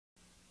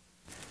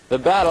The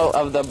Battle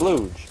of the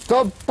Bulge.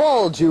 The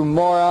Bulge, you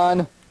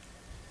moron!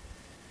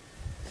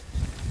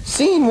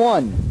 Scene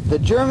 1. The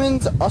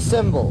Germans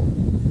assemble.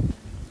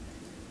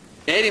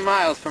 80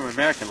 miles from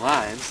American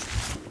lines,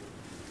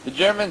 the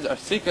Germans are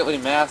secretly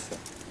massing.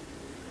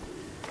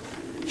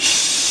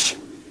 Shh!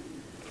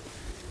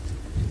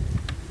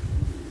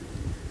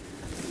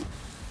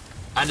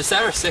 On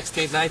December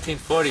 16,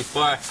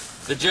 1944,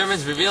 the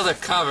Germans revealed their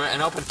cover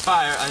and opened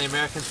fire on the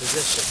American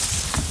positions.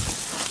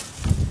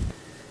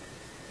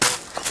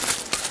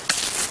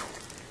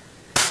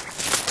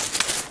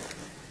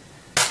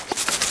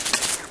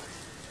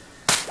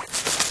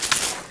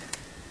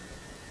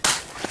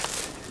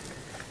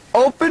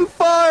 Open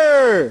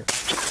fire!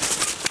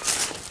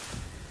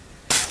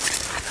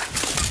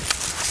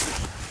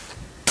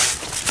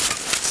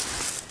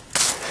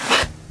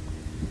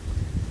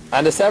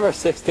 On December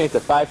 16th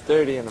at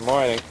 5:30 in the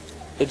morning,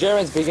 the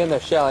Germans begin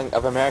their shelling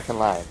of American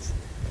lines.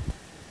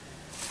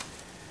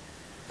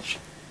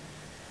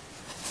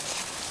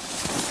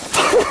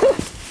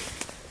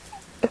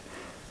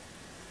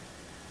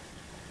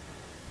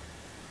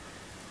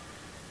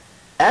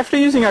 After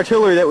using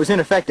artillery that was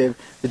ineffective,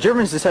 the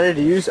Germans decided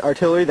to use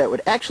artillery that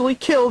would actually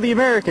kill the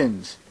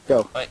Americans.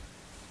 Go. Wait.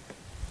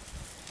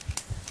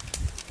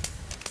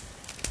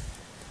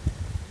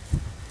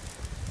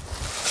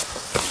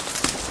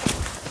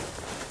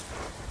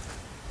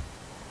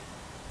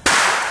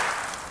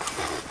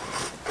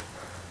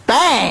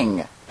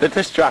 Bang! The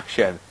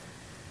destruction.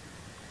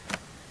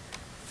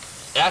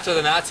 After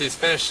the Nazis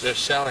finished their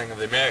shelling of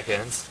the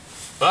Americans,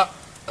 well,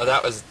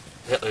 that was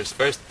Hitler's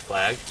first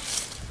flag.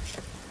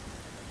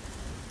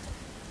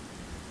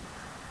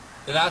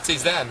 The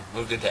Nazis then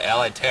moved into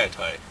Allied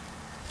territory.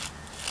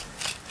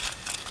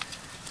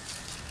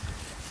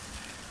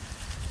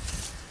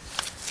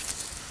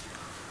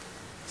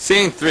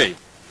 Scene 3.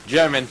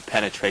 German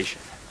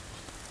penetration.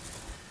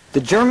 The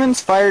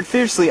Germans fired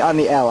fiercely on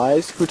the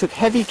Allies, who took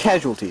heavy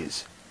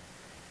casualties.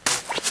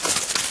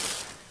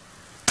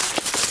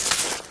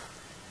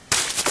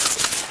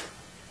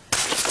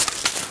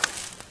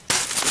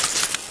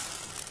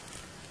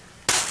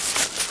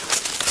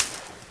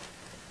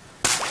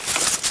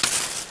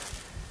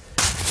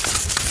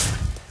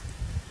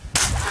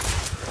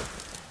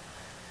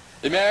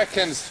 The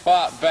Americans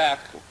fought back,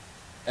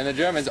 and the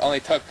Germans only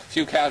took a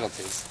few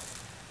casualties.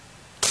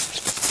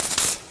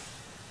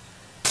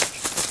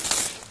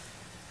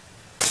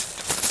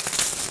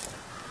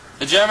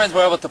 The Germans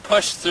were able to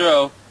push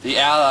through the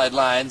Allied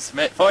lines,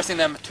 forcing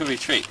them to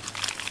retreat.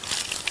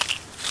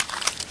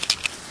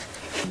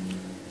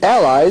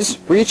 Allies,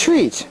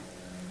 retreat!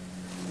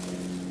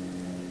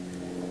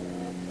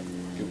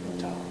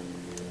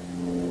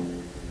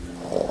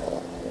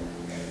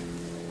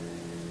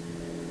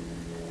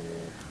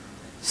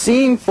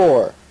 Scene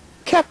 4.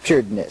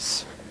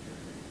 Capturedness.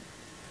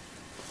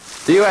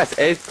 The U.S.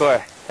 8th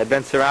Corps had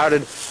been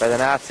surrounded by the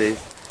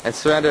Nazis and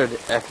surrendered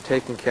after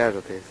taking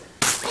casualties.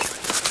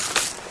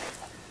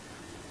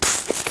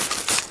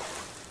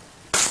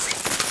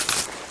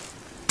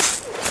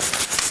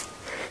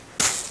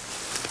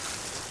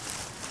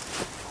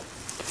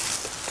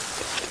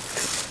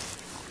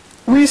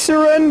 We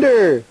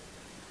surrender!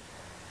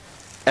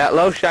 At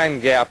Lowshine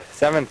Gap,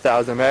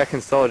 7,000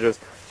 American soldiers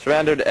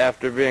surrendered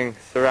after being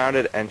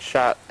surrounded and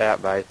shot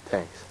at by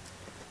tanks.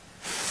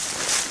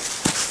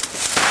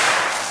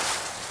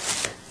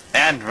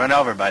 And run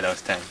over by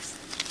those tanks.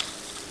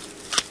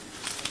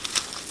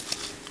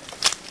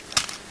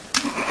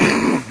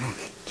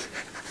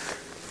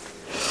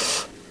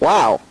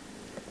 Wow.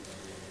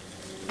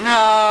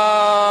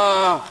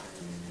 No!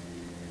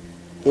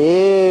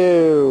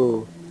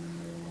 Ew.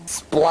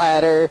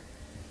 Splatter.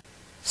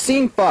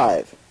 Scene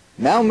 5.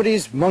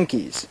 Malmady's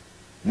monkeys.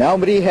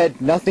 Malmedy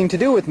had nothing to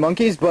do with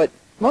monkeys, but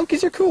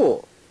monkeys are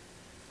cool.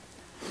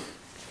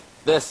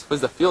 This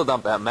was the fuel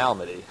dump at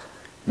Malmedy.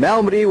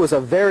 Malmedy was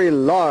a very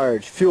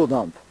large fuel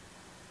dump.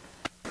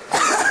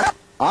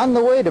 On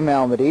the way to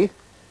Malmedy,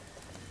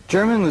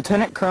 German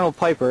Lieutenant Colonel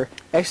Piper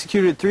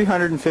executed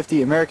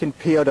 350 American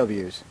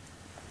POWs.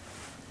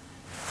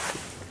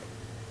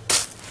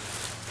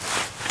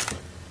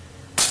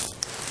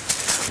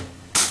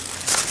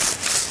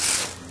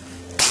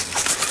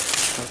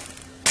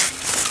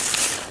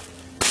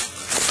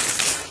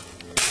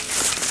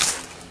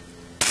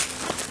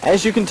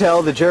 As you can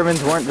tell, the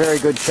Germans weren't very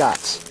good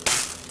shots.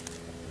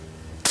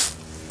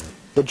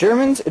 The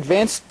Germans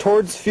advanced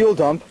towards fuel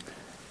dump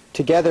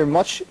to gather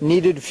much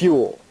needed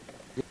fuel.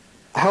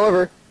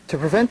 However, to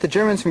prevent the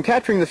Germans from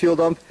capturing the fuel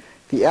dump,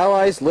 the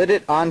Allies lit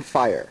it on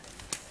fire.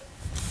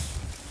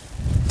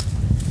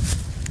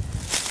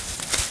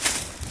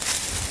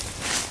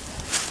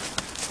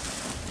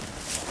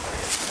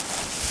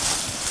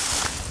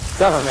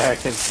 Some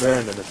Americans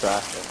burned in the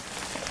process.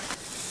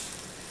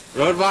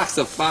 Roadblocks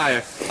of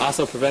fire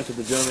also prevented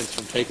the Germans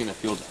from taking the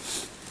fuel dump.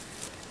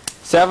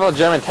 Several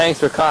German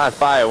tanks were caught on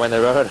fire when the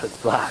road was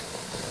blocked.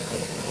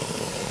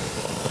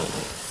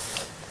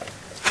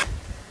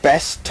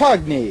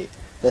 Bastogne,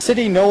 the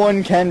city no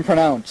one can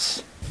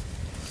pronounce.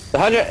 The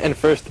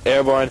 101st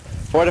Airborne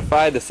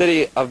fortified the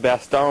city of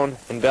Bastogne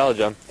in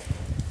Belgium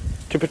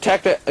to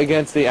protect it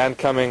against the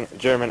oncoming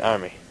German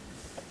army.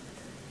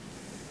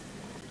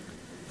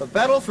 The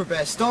battle for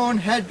Bastogne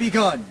had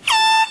begun.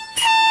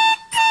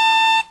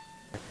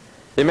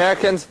 The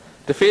Americans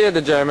defeated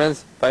the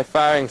Germans by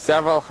firing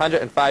several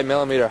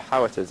 105mm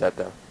howitzers at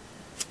them.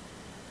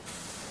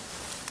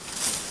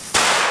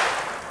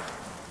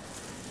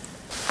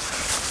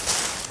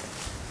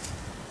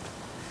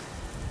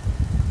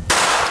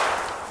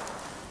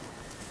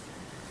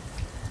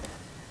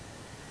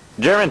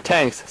 German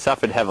tanks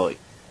suffered heavily.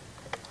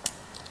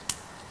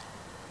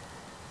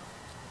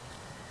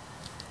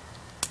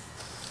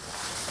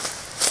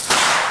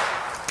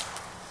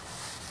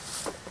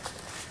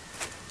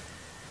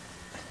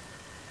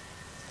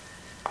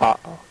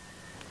 Uh-oh.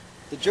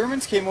 The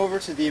Germans came over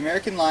to the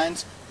American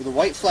lines with a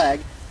white flag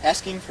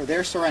asking for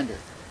their surrender.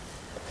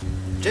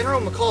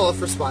 General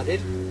McAuliffe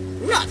responded,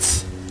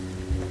 "Nuts!"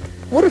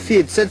 What if he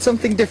had said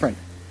something different?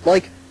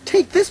 Like,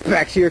 "Take this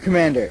back to your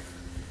commander."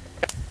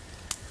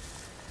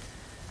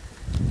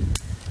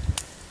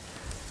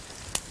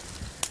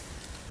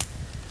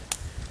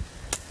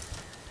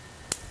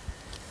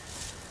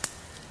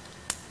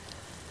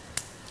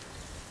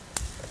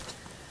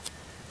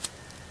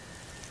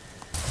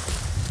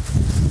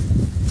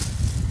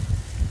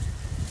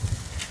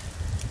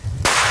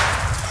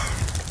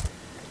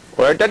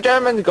 Where'd the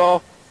Germans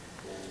go?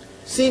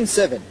 Scene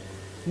 7.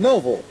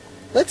 Novel.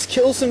 Let's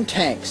kill some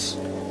tanks.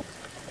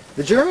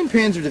 The German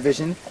Panzer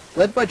Division,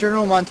 led by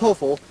General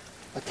Manteuffel,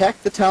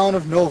 attacked the town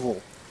of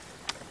Novel.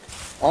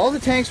 All the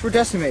tanks were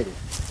decimated.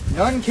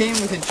 None came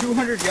within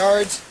 200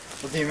 yards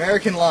of the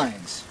American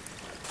lines.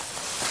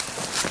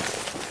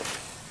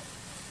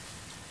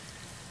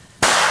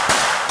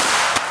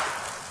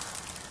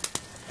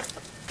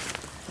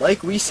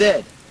 Like we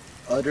said,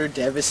 utter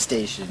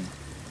devastation.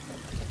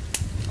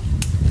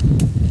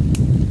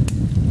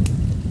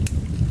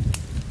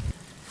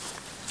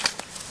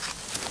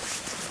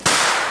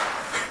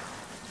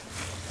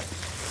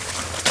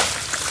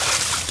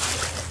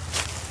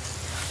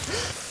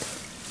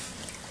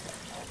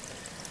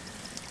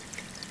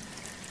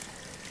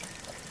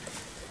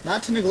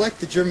 Not to neglect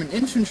the German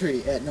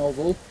infantry at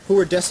Novel, who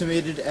were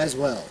decimated as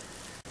well.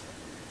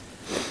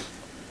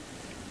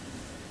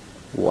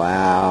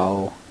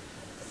 Wow.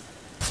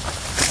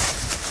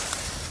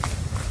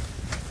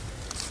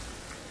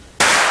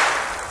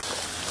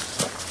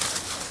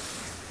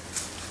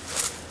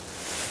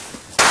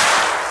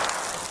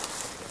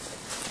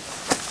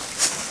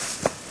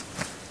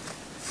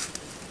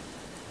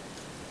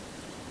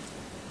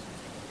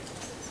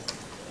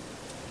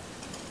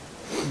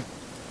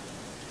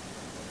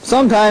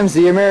 Sometimes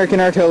the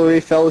American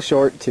artillery fell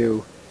short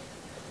too.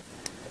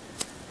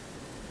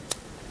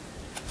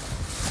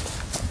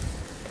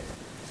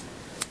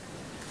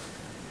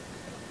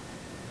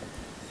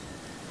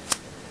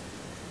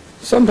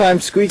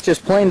 Sometimes Squeak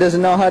just plain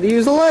doesn't know how to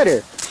use a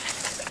lighter.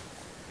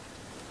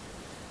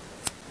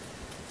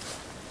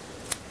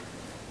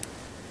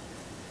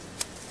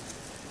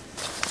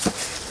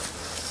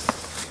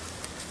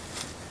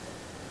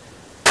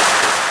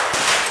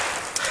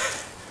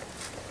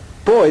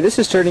 Boy, this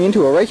is turning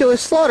into a regular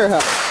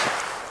slaughterhouse.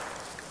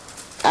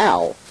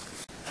 Ow.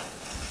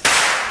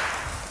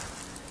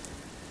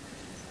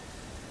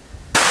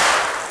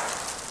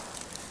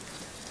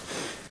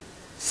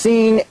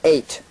 Scene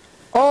 8.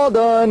 All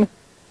done.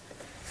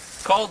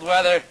 Cold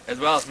weather as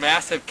well as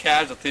massive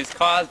casualties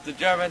caused the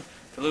Germans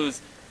to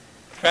lose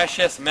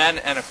precious men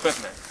and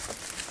equipment.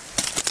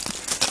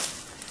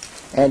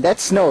 And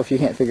that's snow if you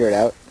can't figure it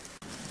out.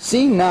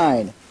 Scene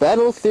 9.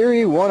 Battle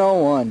Theory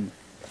 101.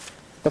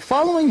 The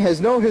following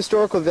has no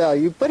historical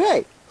value, but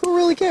hey, who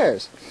really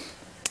cares?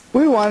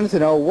 We wanted to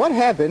know what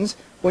happens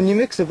when you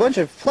mix a bunch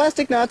of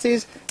plastic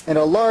Nazis and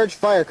a large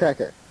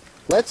firecracker.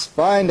 Let's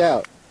find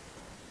out.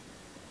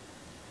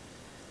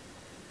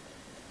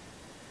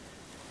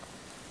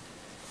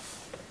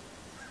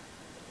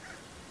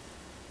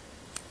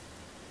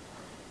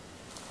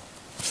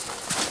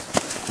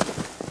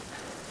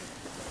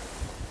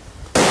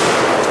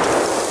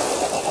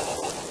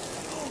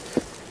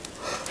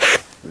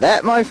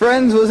 That, my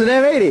friends, was an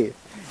M80,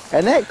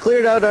 and that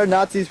cleared out our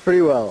Nazis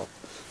pretty well.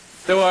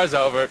 The war's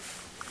over.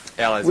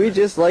 Allies We win.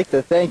 just like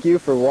to thank you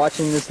for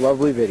watching this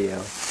lovely video.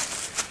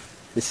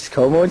 This is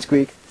Como and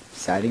Squeak,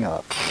 signing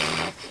off.